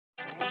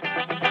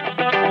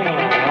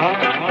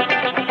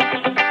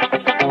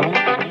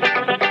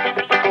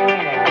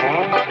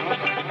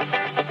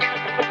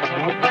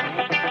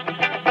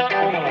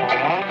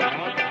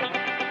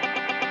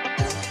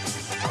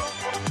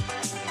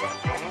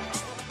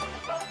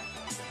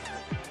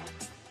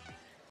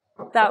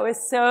That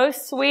was so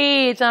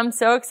sweet. I'm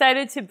so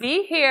excited to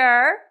be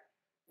here.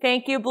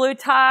 Thank you, Blue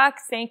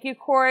Talks. Thank you,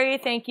 Corey.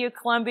 Thank you,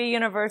 Columbia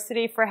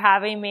University, for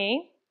having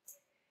me.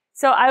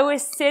 So I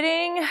was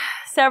sitting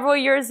several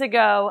years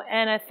ago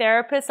in a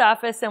therapist's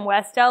office in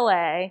West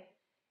LA,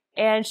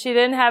 and she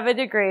didn't have a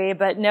degree,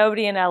 but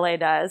nobody in LA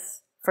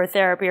does for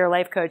therapy or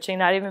life coaching,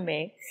 not even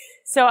me.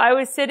 So I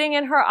was sitting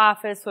in her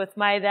office with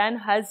my then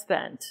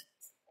husband,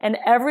 and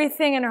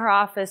everything in her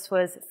office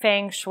was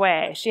feng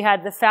shui. She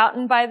had the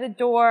fountain by the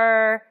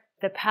door,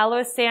 the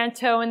Palo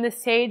Santo and the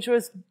sage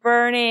was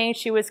burning.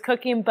 She was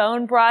cooking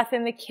bone broth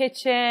in the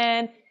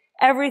kitchen.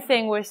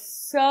 Everything was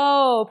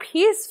so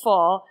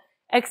peaceful,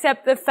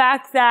 except the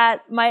fact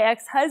that my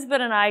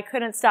ex-husband and I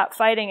couldn't stop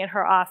fighting in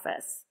her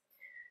office.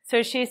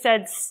 So she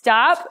said,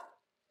 stop.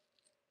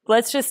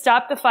 Let's just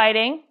stop the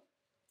fighting.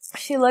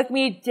 She looked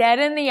me dead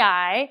in the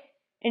eye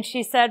and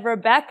she said,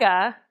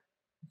 Rebecca,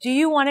 do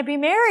you want to be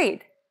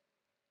married?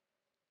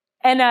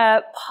 And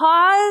a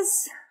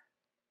pause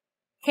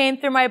came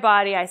through my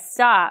body. I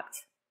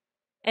stopped.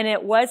 And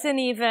it wasn't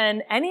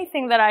even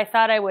anything that I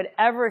thought I would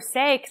ever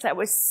say because I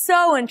was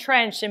so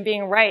entrenched in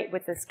being right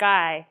with this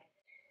guy.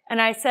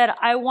 And I said,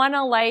 I want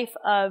a life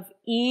of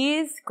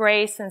ease,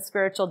 grace, and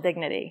spiritual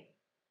dignity.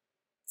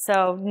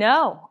 So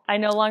no, I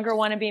no longer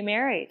want to be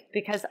married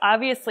because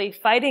obviously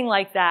fighting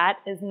like that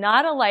is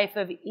not a life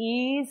of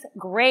ease,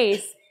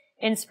 grace,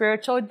 and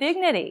spiritual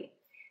dignity.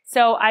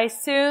 So I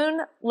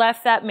soon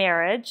left that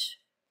marriage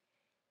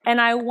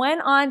and I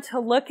went on to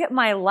look at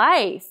my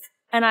life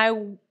and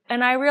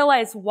I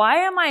realized, why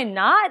am I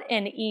not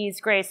in ease,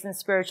 grace, and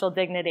spiritual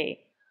dignity?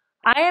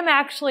 I am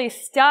actually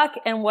stuck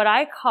in what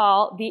I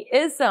call the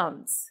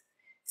isms.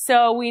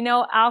 So we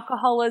know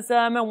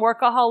alcoholism and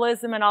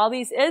workaholism and all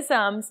these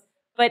isms,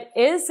 but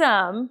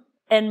ism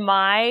in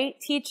my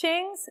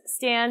teachings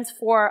stands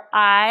for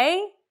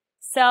I,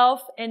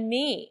 self, and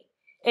me.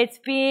 It's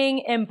being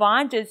in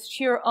bondage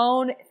to your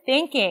own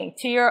thinking,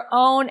 to your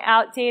own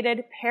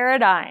outdated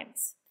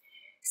paradigms.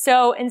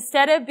 So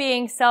instead of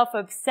being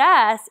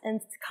self-obsessed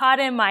and caught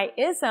in my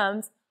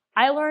isms,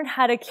 I learned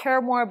how to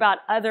care more about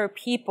other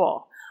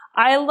people.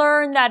 I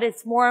learned that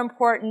it's more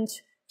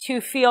important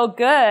to feel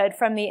good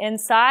from the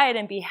inside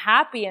and be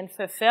happy and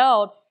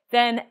fulfilled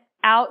than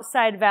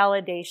outside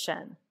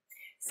validation.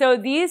 So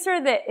these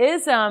are the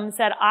isms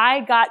that I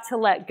got to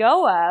let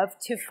go of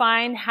to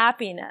find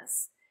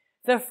happiness.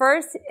 The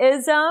first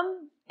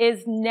ism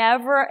is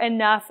never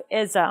enough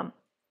ism.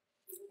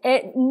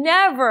 It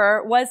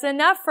never was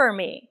enough for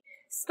me.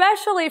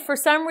 Especially for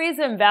some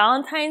reason,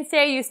 Valentine's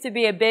Day used to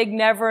be a big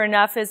never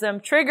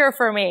enoughism trigger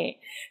for me.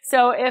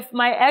 So if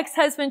my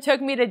ex-husband took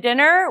me to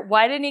dinner,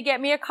 why didn't he get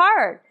me a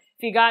card?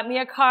 If he got me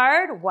a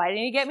card, why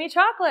didn't he get me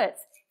chocolates?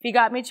 If he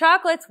got me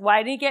chocolates, why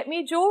didn't he get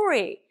me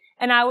jewelry?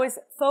 And I was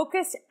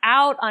focused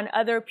out on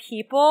other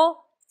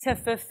people to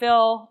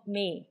fulfill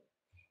me.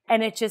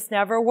 And it just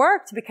never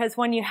worked because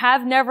when you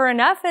have never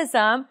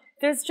enoughism,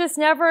 there's just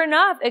never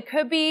enough. It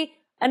could be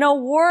an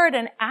award,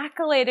 an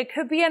accolade. It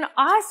could be an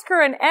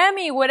Oscar, an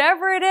Emmy,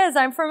 whatever it is.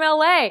 I'm from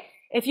LA.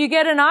 If you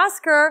get an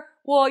Oscar,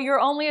 well, you're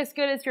only as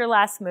good as your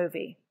last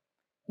movie.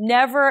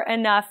 Never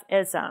enough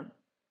ism.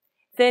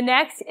 The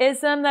next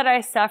ism that I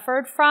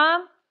suffered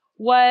from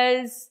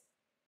was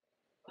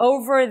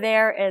over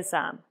there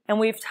ism. And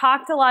we've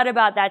talked a lot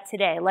about that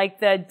today,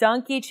 like the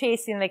donkey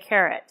chasing the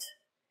carrot.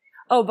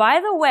 Oh,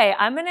 by the way,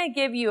 I'm going to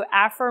give you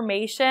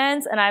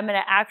affirmations and I'm going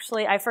to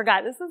actually, I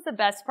forgot, this is the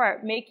best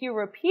part, make you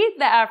repeat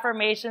the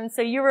affirmations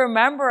so you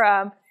remember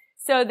them.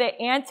 So the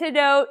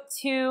antidote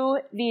to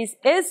these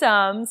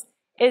isms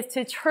is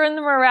to turn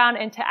them around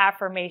into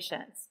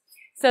affirmations.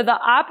 So the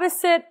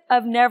opposite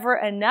of never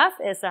enough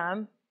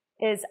ism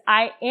is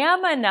I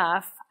am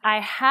enough, I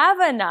have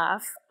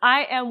enough,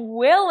 I am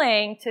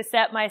willing to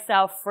set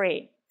myself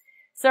free.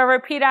 So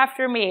repeat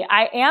after me.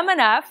 I am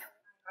enough.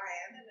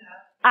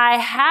 I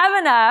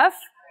have enough.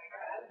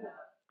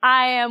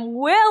 I am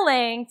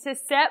willing to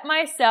set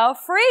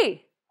myself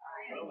free.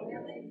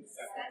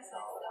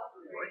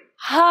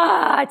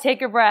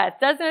 Take a breath.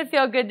 Doesn't it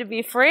feel good to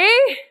be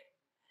free?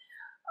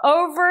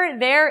 Over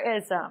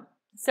there-ism.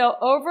 So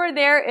over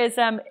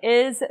there-ism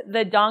is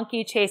the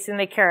donkey chasing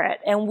the carrot.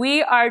 And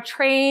we are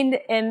trained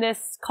in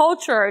this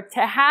culture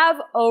to have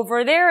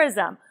over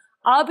there-ism.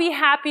 I'll be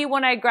happy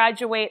when I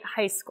graduate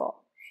high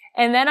school.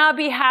 And then I'll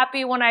be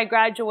happy when I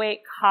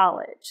graduate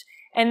college.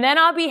 And then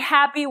I'll be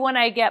happy when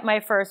I get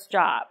my first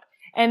job.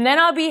 And then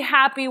I'll be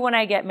happy when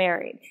I get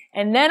married.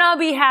 And then I'll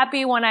be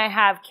happy when I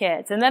have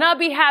kids. And then I'll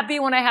be happy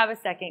when I have a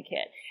second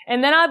kid.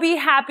 And then I'll be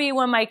happy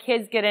when my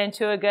kids get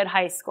into a good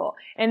high school.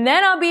 And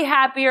then I'll be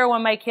happier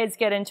when my kids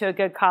get into a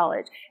good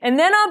college. And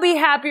then I'll be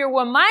happier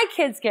when my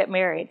kids get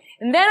married.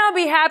 And then I'll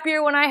be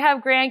happier when I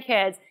have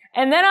grandkids.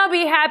 And then I'll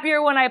be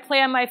happier when I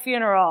plan my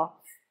funeral.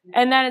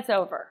 And then it's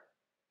over.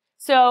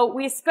 So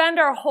we spend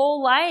our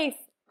whole life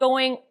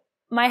going,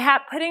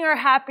 putting our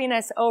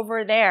happiness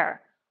over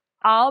there.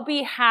 I'll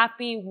be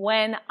happy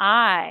when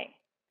I.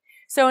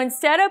 So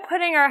instead of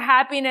putting our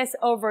happiness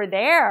over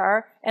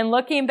there and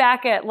looking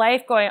back at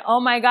life going, oh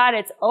my God,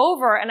 it's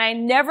over, and I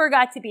never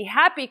got to be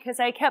happy because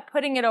I kept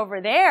putting it over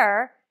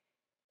there,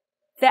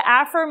 the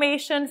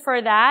affirmation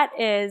for that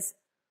is,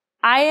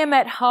 I am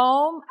at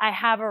home, I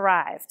have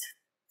arrived.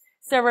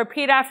 So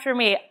repeat after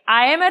me.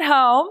 I am at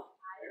home,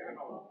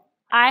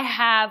 I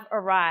have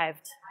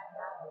arrived.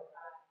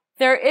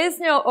 There is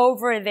no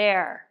over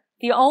there.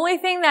 The only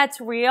thing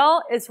that's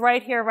real is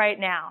right here, right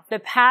now. The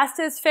past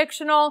is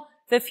fictional.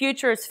 The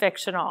future is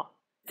fictional.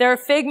 They're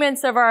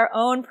figments of our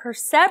own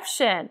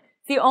perception.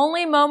 The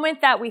only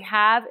moment that we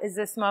have is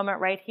this moment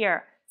right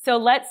here. So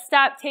let's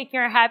stop taking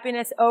our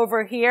happiness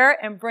over here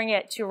and bring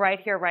it to right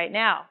here, right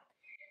now.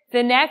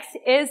 The next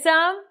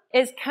ism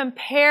is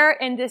compare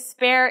and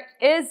despair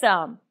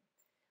ism.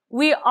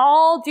 We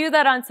all do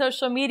that on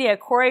social media.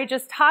 Corey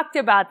just talked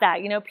about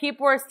that. You know,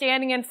 people are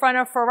standing in front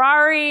of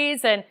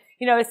Ferraris and,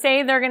 you know,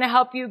 saying they're going to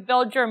help you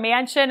build your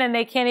mansion and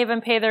they can't even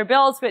pay their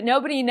bills, but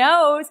nobody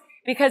knows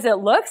because it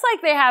looks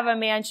like they have a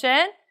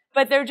mansion,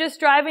 but they're just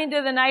driving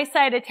to the nice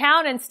side of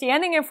town and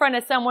standing in front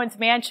of someone's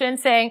mansion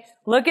saying,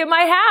 look at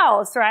my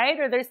house, right?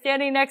 Or they're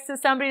standing next to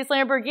somebody's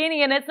Lamborghini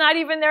and it's not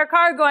even their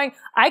car going,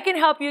 I can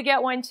help you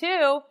get one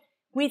too.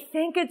 We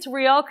think it's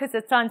real because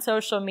it's on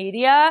social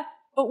media,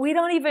 but we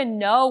don't even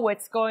know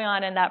what's going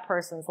on in that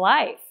person's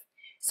life.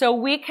 So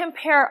we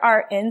compare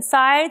our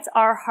insides,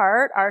 our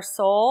heart, our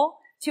soul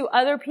to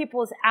other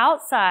people's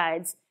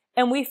outsides,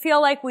 and we feel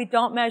like we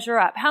don't measure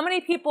up. How many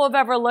people have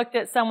ever looked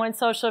at someone's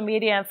social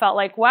media and felt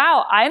like,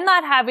 wow, I'm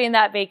not having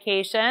that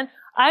vacation.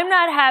 I'm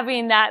not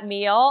having that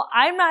meal.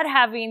 I'm not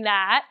having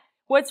that.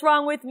 What's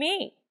wrong with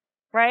me?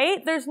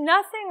 Right? There's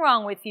nothing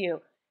wrong with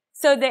you.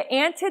 So the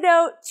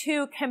antidote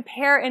to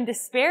compare and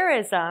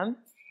despairism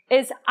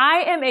is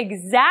I am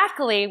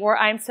exactly where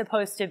I'm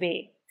supposed to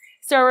be.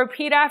 So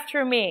repeat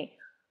after me.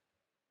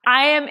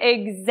 I am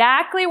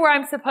exactly where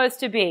I'm supposed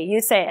to be.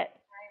 You say it.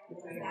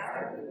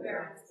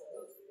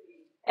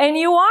 And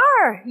you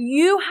are.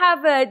 You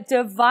have a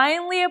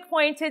divinely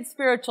appointed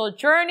spiritual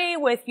journey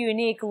with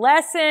unique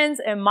lessons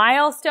and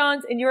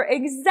milestones, and you're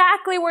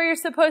exactly where you're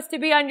supposed to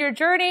be on your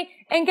journey.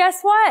 And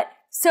guess what?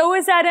 So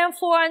is that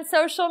influencer on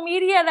social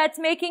media that's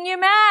making you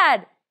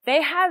mad.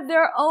 They have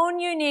their own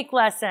unique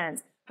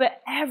lessons,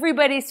 but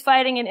everybody's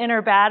fighting an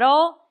inner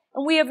battle,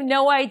 and we have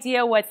no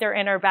idea what their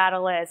inner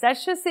battle is.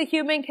 That's just the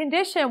human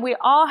condition. We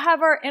all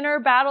have our inner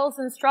battles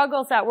and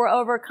struggles that we're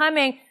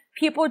overcoming.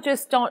 People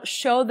just don't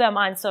show them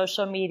on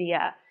social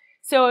media.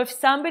 So if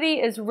somebody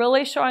is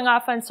really showing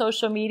off on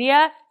social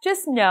media,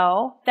 just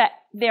know that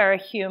they're a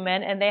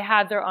human and they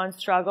have their own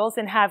struggles,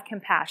 and have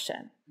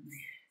compassion.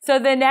 So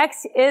the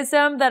next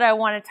ism that I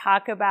want to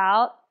talk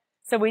about,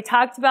 so we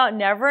talked about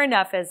never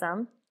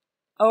enoughism,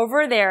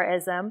 over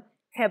thereism,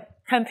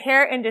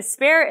 compare and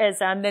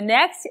despairism. The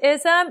next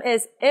ism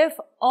is if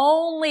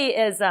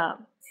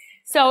onlyism.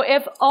 So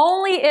if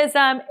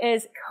onlyism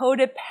is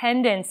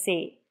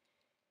codependency.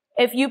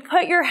 If you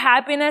put your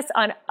happiness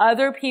on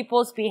other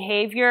people's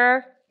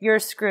behavior, you're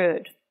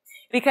screwed.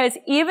 Because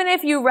even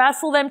if you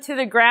wrestle them to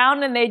the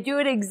ground and they do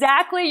it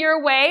exactly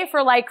your way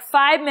for like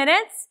 5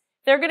 minutes,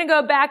 they're going to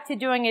go back to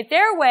doing it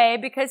their way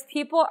because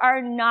people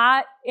are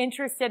not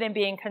interested in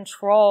being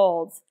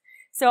controlled.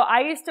 So I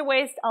used to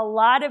waste a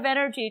lot of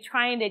energy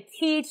trying to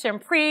teach and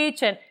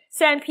preach and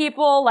send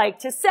people like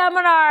to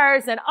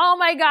seminars, and oh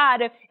my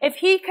God, if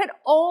he could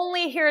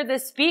only hear the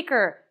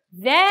speaker,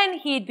 then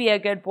he'd be a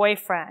good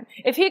boyfriend.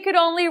 If he could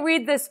only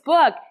read this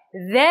book,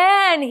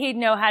 then he'd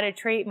know how to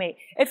treat me.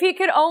 If he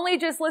could only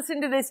just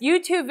listen to this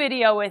YouTube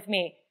video with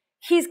me,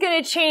 he's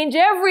going to change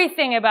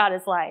everything about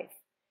his life.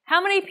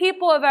 How many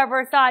people have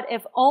ever thought,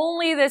 if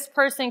only this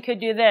person could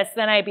do this,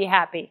 then I'd be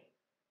happy?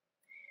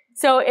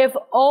 So if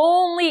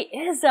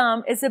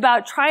onlyism is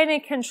about trying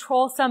to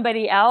control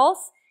somebody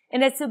else,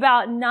 and it's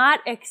about not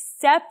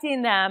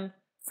accepting them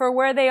for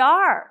where they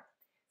are.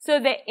 So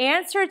the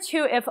answer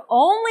to if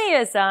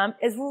onlyism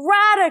is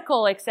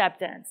radical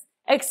acceptance,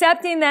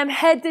 accepting them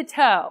head to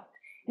toe.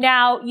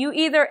 Now, you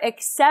either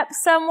accept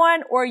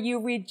someone or you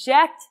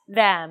reject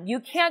them. You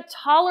can't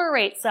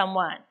tolerate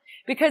someone,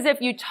 because if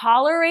you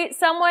tolerate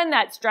someone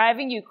that's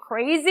driving you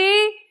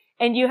crazy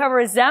and you have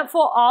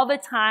resentful all the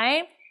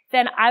time,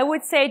 then I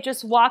would say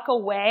just walk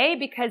away,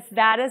 because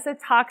that is a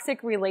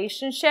toxic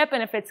relationship.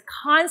 And if it's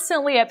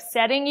constantly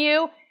upsetting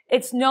you,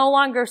 it's no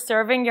longer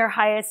serving your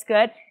highest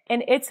good,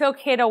 and it's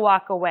okay to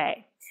walk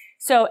away.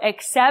 So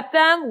accept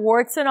them,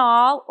 warts and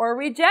all, or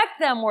reject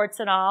them, warts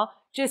and all.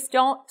 Just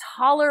don't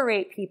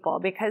tolerate people,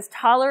 because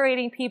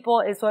tolerating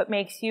people is what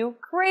makes you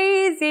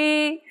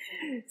crazy.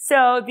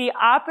 So the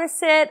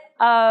opposite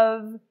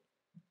of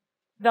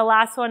the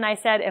last one I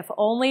said, if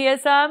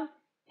onlyism,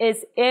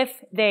 is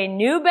if they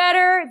knew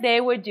better, they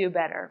would do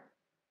better.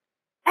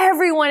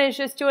 Everyone is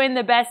just doing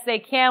the best they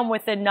can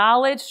with the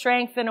knowledge,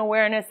 strength, and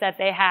awareness that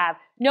they have.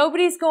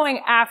 Nobody's going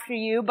after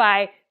you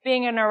by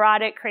being a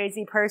neurotic,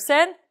 crazy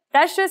person.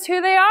 That's just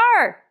who they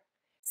are.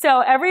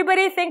 So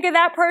everybody think of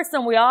that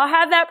person. We all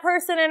have that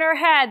person in our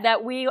head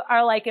that we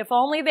are like, if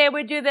only they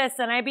would do this,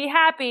 then I'd be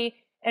happy.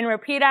 And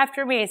repeat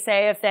after me.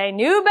 Say, if they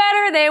knew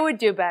better, they would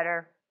do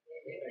better.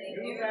 If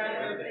they knew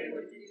better, they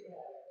would do better.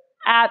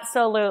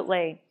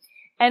 Absolutely.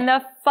 And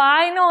the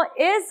final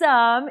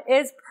ism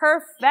is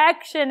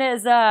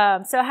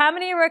perfectionism. So how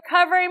many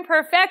recovering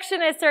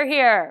perfectionists are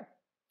here?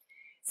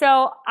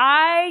 So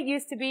I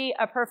used to be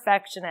a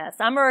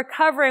perfectionist. I'm a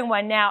recovering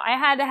one now. I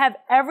had to have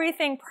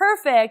everything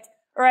perfect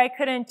or I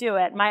couldn't do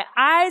it. My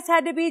I's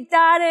had to be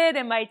dotted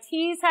and my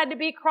T's had to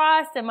be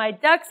crossed and my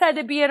ducks had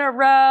to be in a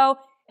row.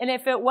 And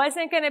if it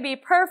wasn't going to be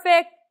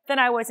perfect, then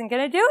I wasn't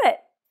going to do it.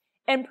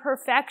 And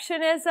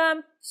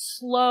perfectionism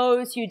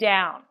slows you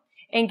down.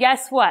 And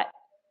guess what?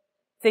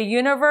 The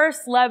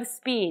universe loves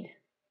speed.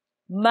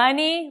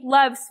 Money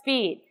loves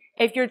speed.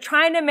 If you're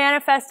trying to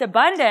manifest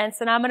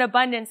abundance, and I'm an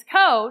abundance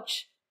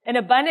coach, and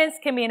abundance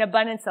can be an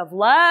abundance of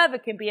love,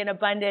 it can be an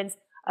abundance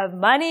of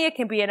money, it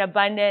can be an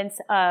abundance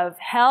of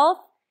health.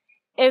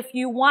 If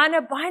you want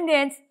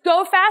abundance,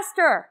 go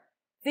faster.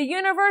 The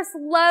universe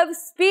loves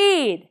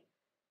speed.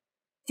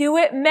 Do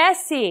it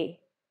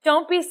messy.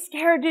 Don't be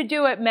scared to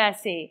do it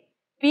messy.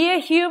 Be a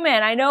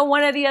human. I know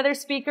one of the other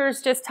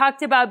speakers just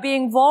talked about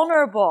being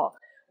vulnerable.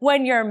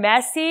 When you're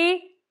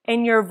messy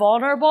and you're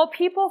vulnerable,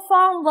 people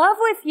fall in love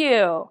with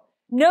you.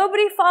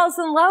 Nobody falls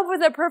in love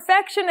with a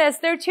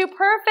perfectionist. They're too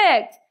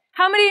perfect.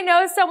 How many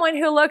know someone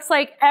who looks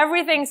like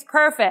everything's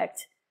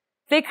perfect?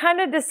 They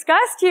kind of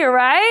disgust you,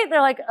 right?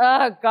 They're like,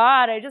 oh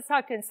God, I just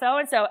talked to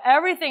so-and-so.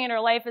 Everything in her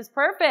life is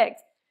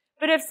perfect.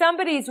 But if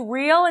somebody's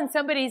real and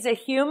somebody's a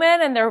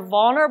human and they're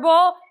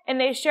vulnerable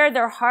and they share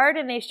their heart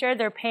and they share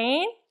their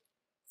pain,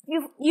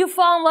 you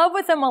fall in love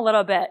with them a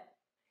little bit.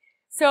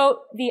 So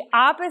the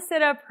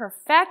opposite of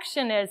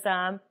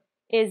perfectionism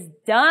is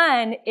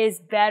done is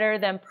better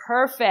than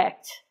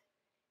perfect.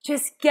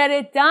 Just get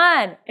it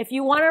done. If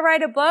you want to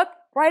write a book,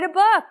 write a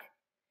book.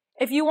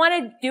 If you want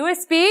to do a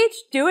speech,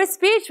 do a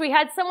speech. We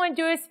had someone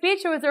do a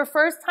speech. It was her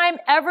first time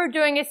ever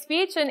doing a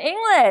speech in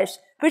English,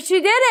 but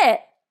she did it.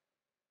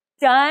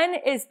 Done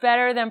is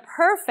better than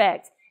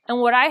perfect. And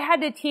what I had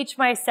to teach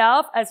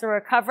myself as a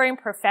recovering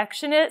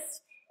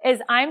perfectionist is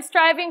I'm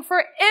striving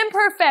for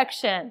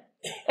imperfection.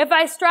 If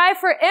I strive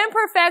for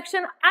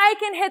imperfection, I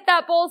can hit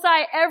that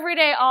bullseye every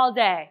day, all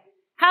day.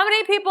 How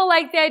many people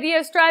like the idea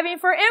of striving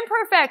for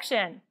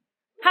imperfection?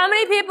 How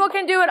many people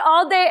can do it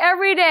all day,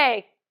 every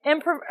day?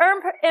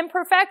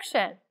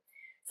 Imperfection.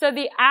 So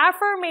the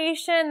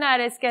affirmation that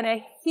is going to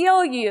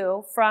heal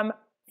you from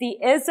the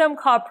ism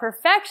called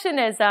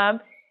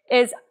perfectionism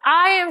is,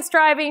 I am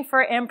striving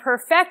for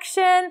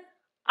imperfection.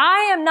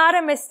 I am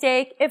not a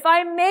mistake if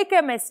I make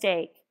a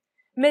mistake.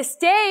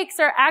 Mistakes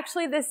are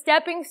actually the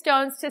stepping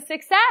stones to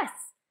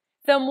success.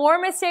 The more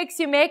mistakes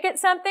you make at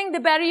something,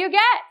 the better you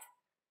get.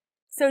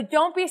 So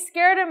don't be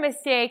scared of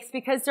mistakes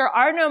because there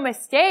are no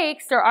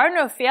mistakes. There are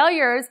no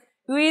failures.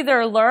 You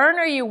either learn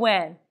or you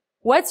win.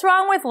 What's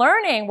wrong with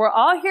learning? We're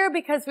all here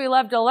because we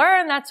love to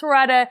learn. That's why we're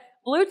at a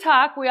Blue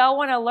Talk. We all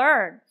want to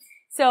learn.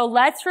 So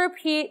let's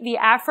repeat the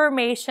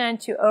affirmation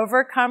to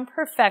overcome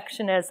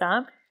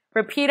perfectionism.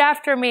 Repeat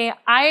after me.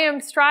 I am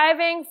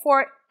striving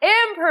for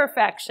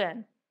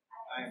imperfection.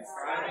 I'm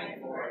striving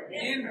for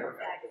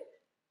imperfection.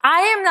 I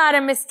am not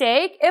a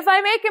mistake if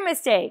I make a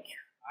mistake.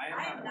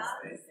 I am not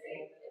a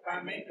mistake if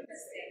I make a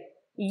mistake.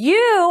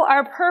 You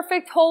are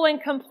perfect, whole,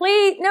 and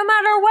complete no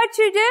matter what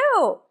you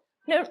do.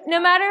 No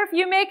matter if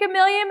you make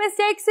 1,000,000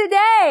 mistakes a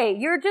day.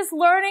 You're just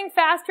learning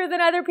faster than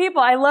other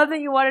people. I love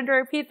that you wanted to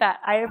repeat that.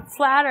 I am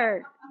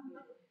flattered.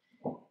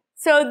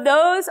 So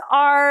those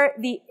are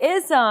the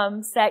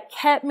isms that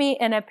kept me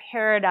in a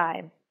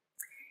paradigm.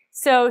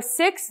 So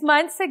 6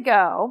 months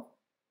ago,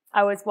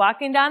 I was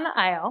walking down the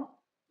aisle.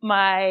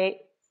 My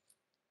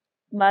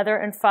mother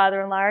and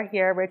father-in-law are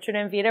here, Richard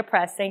and Vita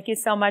Press. Thank you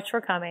so much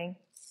for coming.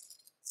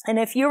 And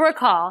if you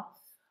recall,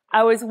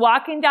 I was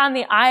walking down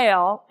the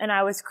aisle and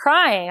I was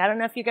crying. I don't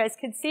know if you guys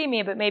could see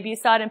me, but maybe you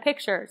saw it in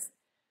pictures.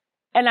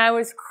 And I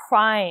was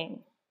crying.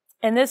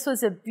 And this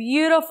was a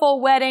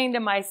beautiful wedding to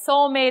my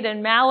soulmate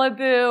in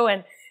Malibu.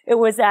 And it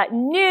was at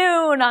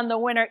noon on the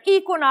winter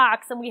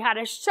equinox. And we had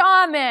a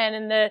shaman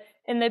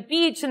and the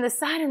beach and the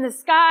sun and the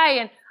sky.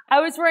 And I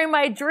was wearing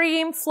my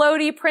dream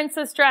floaty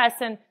princess dress,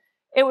 and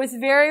it was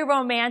very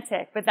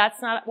romantic, but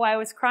that's not why I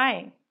was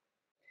crying.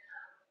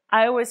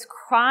 I was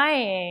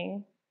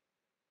crying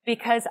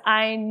because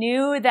I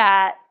knew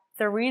that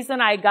the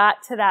reason I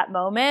got to that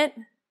moment,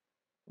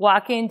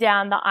 walking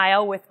down the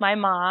aisle with my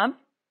mom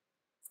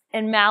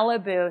in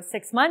Malibu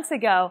 6 months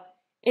ago,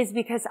 is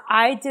because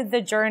I did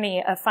the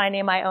journey of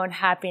finding my own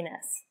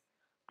happiness.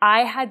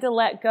 I had to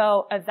let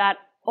go of that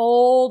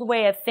old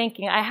way of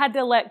thinking. I had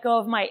to let go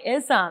of my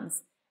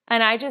isms.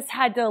 And I just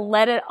had to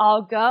let it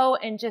all go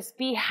and just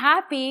be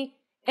happy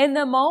in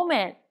the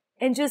moment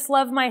and just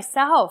love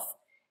myself.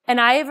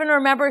 And I even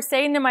remember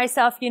saying to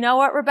myself, you know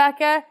what,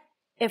 Rebecca?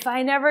 If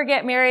I never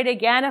get married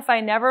again, if I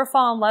never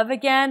fall in love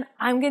again,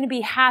 I'm going to be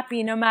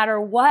happy no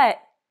matter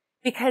what.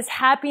 Because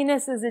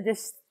happiness is a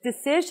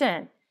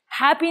decision.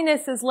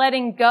 Happiness is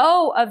letting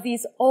go of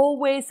these old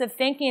ways of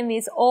thinking,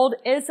 these old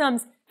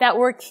isms that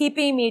were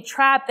keeping me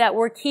trapped, that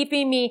were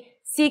keeping me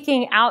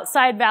seeking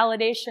outside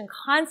validation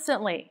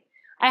constantly.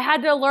 I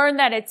had to learn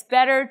that it's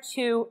better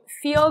to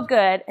feel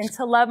good and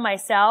to love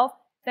myself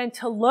than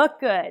to look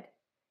good.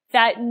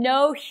 That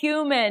no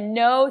human,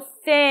 no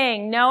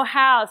thing, no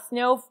house,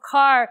 no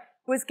car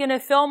was going to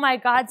fill my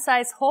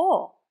God-sized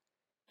hole.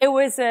 It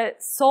was a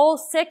soul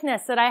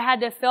sickness that I had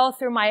to fill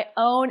through my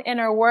own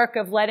inner work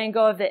of letting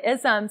go of the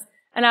isms.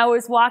 And I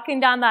was walking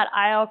down that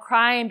aisle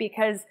crying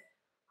because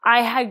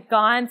I had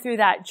gone through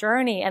that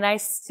journey, and I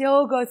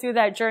still go through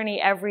that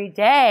journey every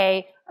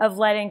day of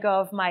letting go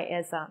of my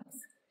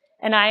isms.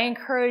 And I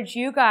encourage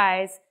you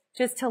guys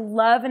just to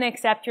love and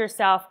accept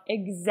yourself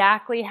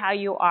exactly how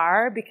you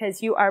are,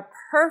 because you are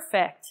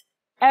perfect.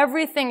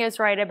 Everything is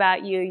right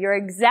about you. You're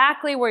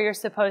exactly where you're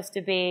supposed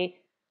to be.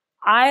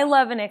 I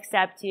love and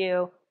accept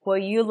you. Will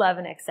you love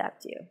and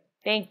accept you?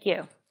 Thank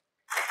you.